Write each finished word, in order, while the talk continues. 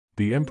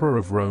The Emperor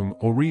of Rome,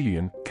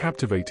 Aurelian,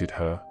 captivated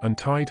her and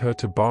tied her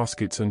to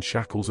baskets and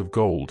shackles of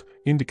gold,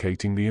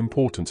 indicating the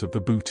importance of the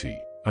booty,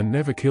 and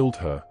never killed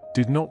her,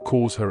 did not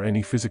cause her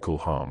any physical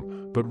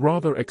harm, but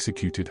rather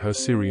executed her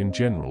Syrian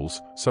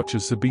generals, such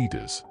as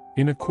Zabidas,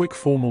 in a quick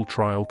formal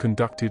trial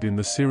conducted in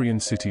the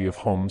Syrian city of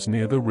Homs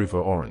near the river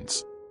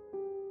Orontes.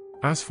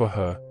 As for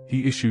her,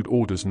 he issued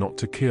orders not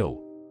to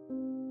kill.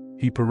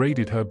 He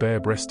paraded her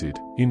bare-breasted,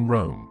 in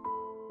Rome.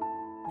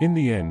 In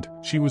the end,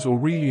 she was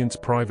Aurelian's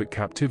private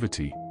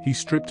captivity. He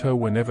stripped her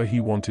whenever he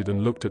wanted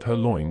and looked at her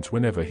loins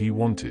whenever he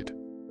wanted.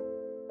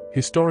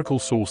 Historical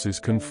sources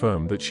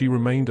confirm that she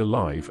remained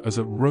alive as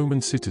a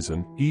Roman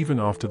citizen even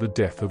after the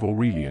death of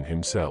Aurelian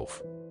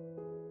himself.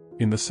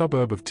 In the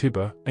suburb of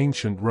Tibur,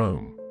 ancient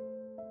Rome.